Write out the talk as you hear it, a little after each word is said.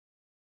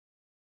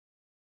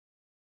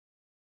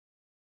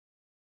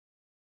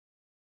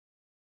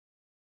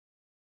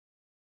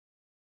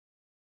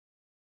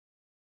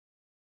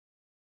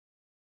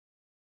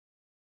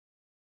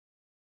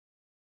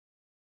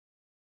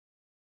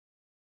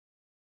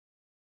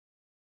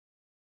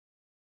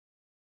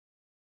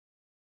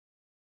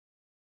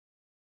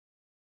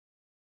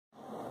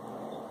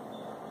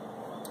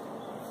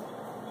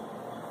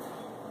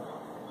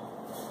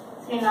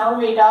Now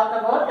we talk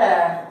about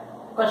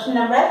question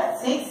number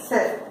 6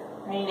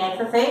 in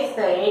exercise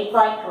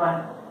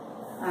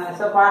 8.1.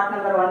 So part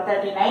number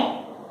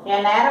 139.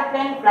 An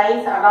aeroplane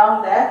flies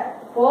along the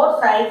four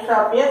sides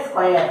of a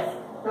square.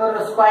 So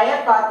a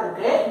square path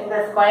இருக்கு. இந்த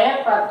square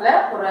pathல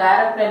ஒரு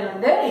aeroplane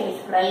வந்து is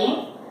flying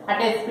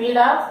at a speed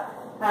of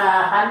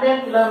 100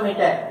 km.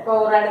 இப்போ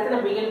ஒரு இடத்துல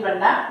begin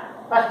பண்ணா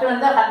first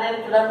வந்து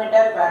 100 km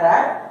per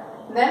hour,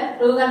 then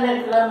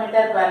 200 km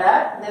per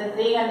hour, then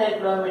 300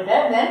 km,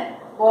 then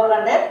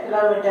 400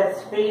 km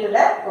ஸ்பீட்ல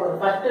ஒரு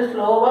ஃபர்ஸ்ட்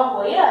ஸ்லோவா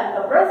போய்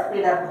அதுக்கப்புறம்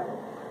ஸ்பீடா போகுது.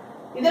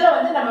 இதுல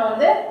வந்து நம்ம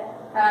வந்து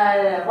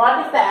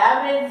what is the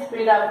average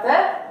speed of the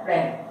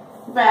plane.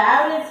 இப்போ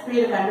ஆவரேஜ்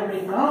ஸ்பீடு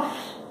கண்டுபிடிக்கணும்.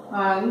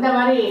 இந்த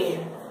மாதிரி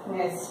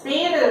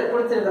speed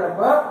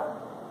கொடுத்துருக்கிறப்போ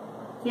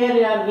here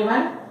you are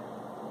given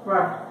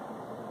what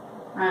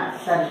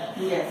sorry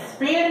இங்கே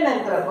ஸ்பீடுன்னு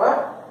இருக்கிறப்போ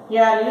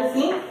you are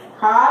using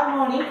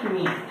harmonic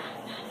mean.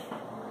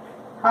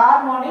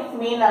 Harmonic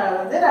மீனை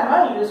வந்து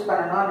நம்ம யூஸ்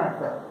பண்ணணும்னு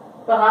அர்த்தம்.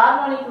 இப்போ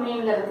ஹார்மோனிக்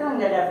மீன்ங்கிறதுக்கு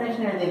இங்கே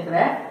டெஃபினேஷன்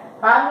எழுதியிருக்கிறேன்.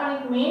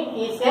 Harmonic mean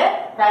is a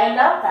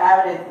kind of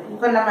average.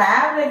 இப்போ நம்ம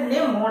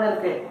ஆவரேஜ்லேயே 3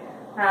 இருக்கு.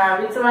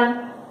 Which one?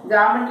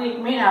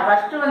 Geometric mean.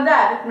 First வந்து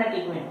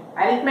அரித்மெட்டிக் மீன்.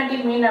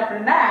 அரித்மெட்டிக் மீன்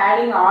அப்படின்னா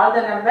adding all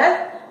the numbers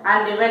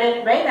and divided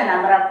by the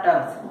number of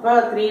terms. இப்போ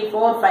 3,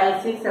 4, 5,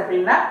 6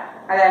 அப்படின்னா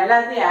அதை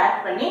எல்லாத்தையும்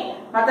ஆட் பண்ணி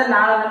மற்ற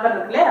 4 நம்பர்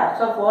இருக்கு இல்லையா,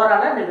 ஸோ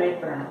 4ஆல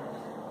டிவைட் பண்ணணும்.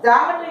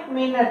 ஜாமெட்ரிக்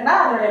மீன்னா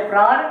அதனுடைய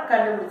ப்ராடக்ட்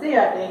கண்டுபிடிச்சு you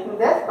are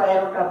taking the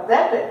square root of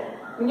that.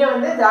 இங்க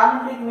வந்து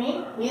geometric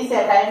mean is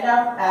a kind of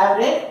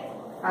average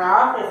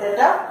of a set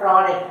of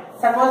product.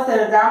 Suppose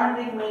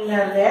geometric மீன்ல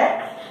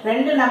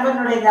ரெண்டு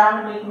நம்பருடைய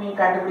ஜாமெட்ரிக் மீன்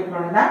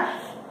கண்டுபிடிக்கணும்னா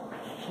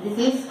this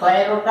is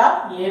square root of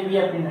AB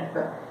அப்படின்னு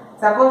அர்த்தம்.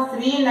 Suppose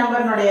 3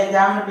 நம்பருடைய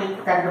geometric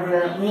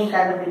மீன்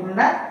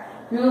கண்டுபிடிக்கணும்னா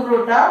cube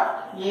root of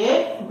A,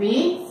 B,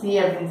 C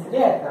அப்படின்னு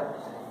சொல்லி அர்த்தம்.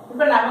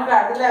 இப்போ நமக்கு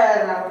அதுல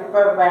நமக்கு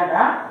இப்போ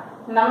வேண்டாம்.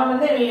 நம்ம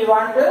வந்து we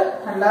want to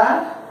learn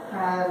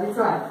this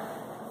one.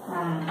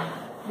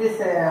 This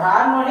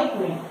harmonic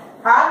mean.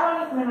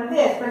 Harmonic mean வந்து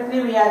especially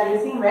we are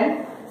using when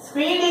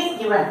speed is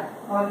given.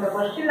 இந்த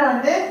கொஸ்டின்ல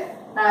வந்து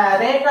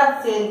rate of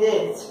change,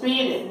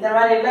 speed இந்த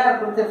மாதிரி எல்லாம்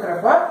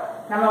கொடுத்துருக்கிறப்போ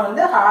நம்ம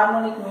வந்து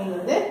ஹார்மோனிக் மீன்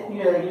வந்து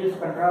யூஸ்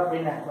பண்றோம்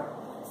அப்படின்னு அர்த்தம்.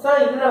 ஸோ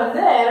இதுல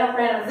வந்து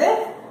ஏரோப்ளேன் வந்து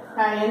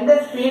எந்த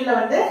ஸ்பீட்ல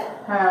வந்து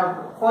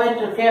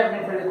போயிட்டு இருக்கு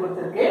அப்படின்னு சொல்லி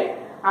கொடுத்துருக்கு.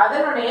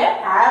 அதனுடைய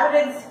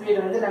ஆவரேஜ் ஸ்பீடு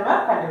வந்து நம்ம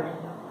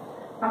கண்டுபிடிக்கணும்.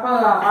 அப்போ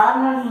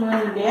ஹார்மோனிக்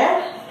மீனுடைய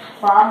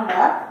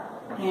formula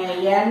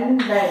n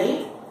by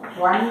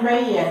 1 by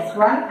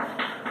x1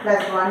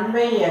 plus 1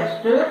 by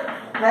x2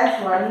 plus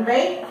 1 by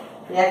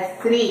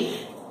x3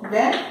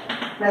 then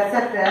plus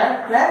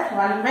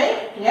 1 by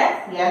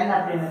xn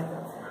அப்படின்னு இருக்கு.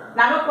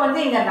 நமக்கு வந்து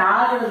இங்க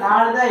 4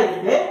 தான்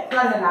இருக்கு. ஸோ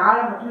அந்த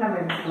 4 மட்டும் நம்ம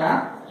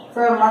எடுத்துக்கலாம்.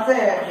 ஸோ மொத்த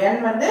n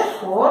வந்து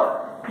 4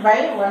 by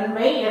 1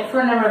 by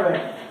x1 எவ்வளவு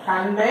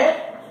 100,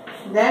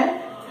 then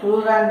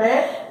 200,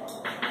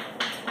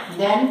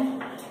 then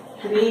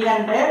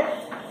 300,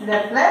 இந்த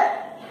plus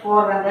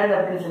 400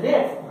 அப்படின்னு சொல்லி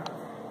எடுத்துக்கலாம்.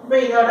 இப்போ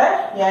இதோட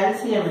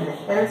எல்சிஎம்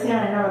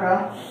எல்சிஎம் என்ன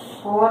வரும்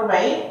 4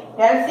 by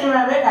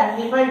எல்சிஎம்வே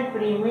கண்டிப்பா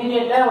இப்படி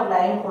இமீடியட்டா ஒரு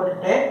லைன்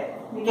போட்டுட்டு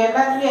இதுக்கு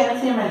எல்லாத்துக்கும்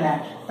எல்சிஎம் என்ன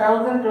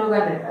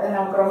 1200. அது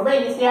நமக்கு ரொம்ப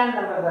ஈஸியான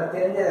நம்பர்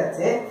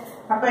தெரிஞ்சதாச்சு.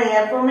 அப்ப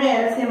எப்பவுமே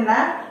எல்சிஎம்னா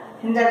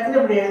இந்த இடத்துல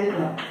இப்படி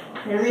எழுதிக்கணும்.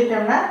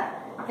 எழுதிட்டோம்னா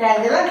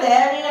இதெல்லாம்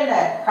தேவையே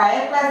இல்லை.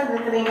 ஹையர் கிளாஸ்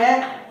இருக்கிறீங்க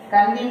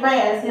கண்டிப்பா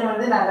எல்சிஎம்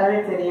வந்து நல்லாவே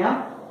தெரியும்.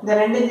 இந்த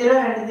 2 0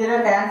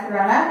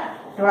 கேன்சல் ஆனா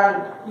 12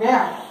 இல்லையா,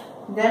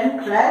 தென்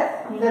பிளஸ்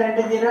இந்த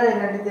 2 0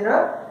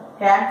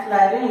 கேன்சல்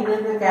ஆயிரும்.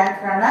 இது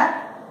கேன்சல் ஆனா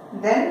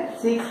தென்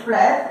 6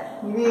 பிளஸ்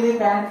இது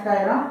கேன்சல்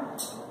ஆயிரும்.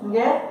 இங்க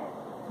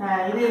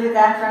இது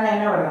கேன்சல் ஆனா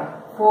என்ன வரும்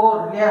 4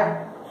 இல்லையா,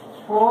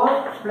 4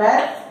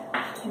 பிளஸ்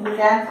இது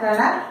கேன்சல்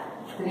ஆனா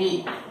 3.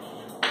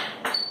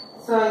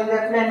 ஸோ இந்த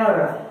இடத்துல என்ன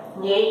வரும்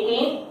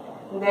 18,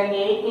 தென்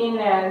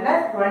 18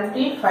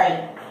 25.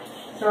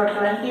 So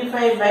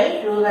 25 by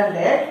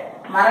 200.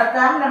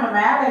 மறக்காம நம்ம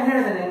மேல என்ன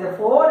எழுதணும், இந்த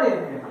 4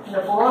 இருக்கு, இந்த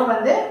 4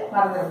 வந்து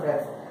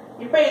மறந்துடக்கூடாது.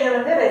 இப்போ இது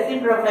வந்து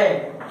ரெசிப்ரோக்கலா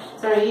இருக்கு.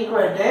 So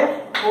equal to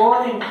 4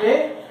 into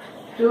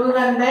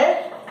 200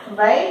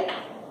 by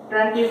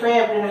 25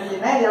 அப்படின்னு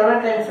வச்சுன்னா இது எவ்வளோ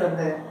டைம்ஸ்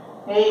வருது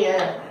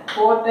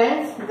 4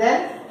 times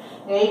தென்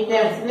 8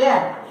 times இல்லையா.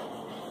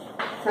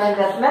 ஸோ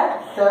இந்த இடத்துல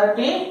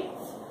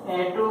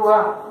 32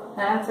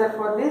 ஆன்சர்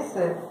ஃபார் திஸ்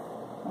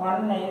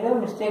ஒன் ஏதோ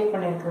மிஸ்டேக்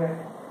பண்ணியிருக்கிறேன்.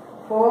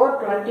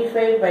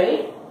 425 by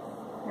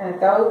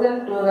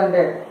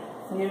 1200.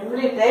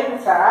 Every time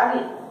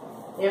sorry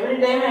every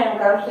time I am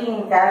counting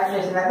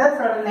calculation. அதான்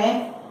சொல்றேன்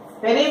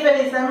பெரிய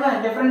பெரிய சம்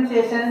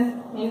டிஃபரன்சியேஷன்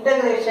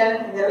இன்டகிரேஷன்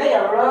இதெல்லாம்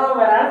எவ்வளோ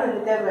வேணாலும்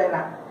செஞ்சுட்டே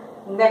போயிடலாம்.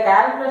 இந்த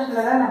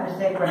கால்குலேஷன்ல தான் நான்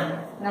மிஸ்டேக்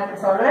பண்ணுறேன். நான் இப்படி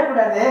சொல்லவே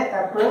கூடாது,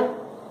 தப்பு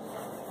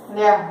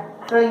இல்லையா.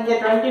 ஸோ இங்கே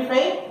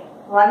 25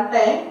 1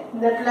 டைம்,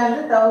 இந்த இடத்துல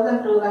வந்து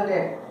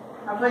 1200.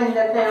 அப்போ இந்த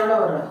இடத்துல எவ்வளோ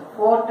வரும்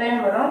 4 டைம்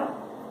வரும்.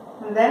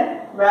 தென்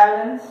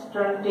balance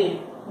 20.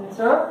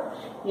 So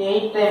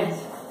 8 times.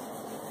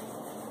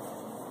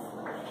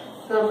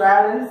 So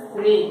balance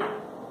 3.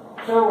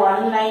 So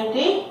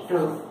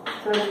 192.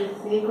 So this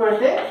is equal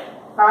to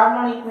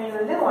harmonic mean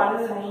வந்து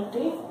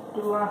 192.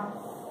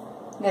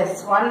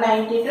 Yes,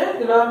 192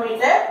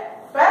 kilometer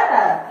per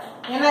hour.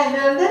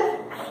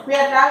 We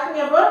are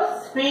talking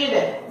about speed.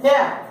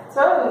 Yeah.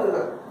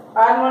 So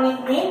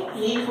harmonic mean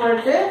equal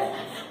to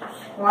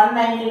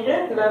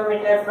 192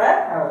 kilometer per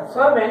hour.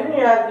 So when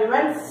you are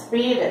given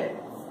speed,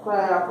 you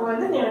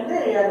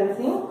are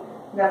using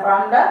the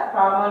formula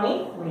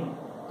harmonic mean.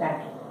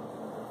 Thank you.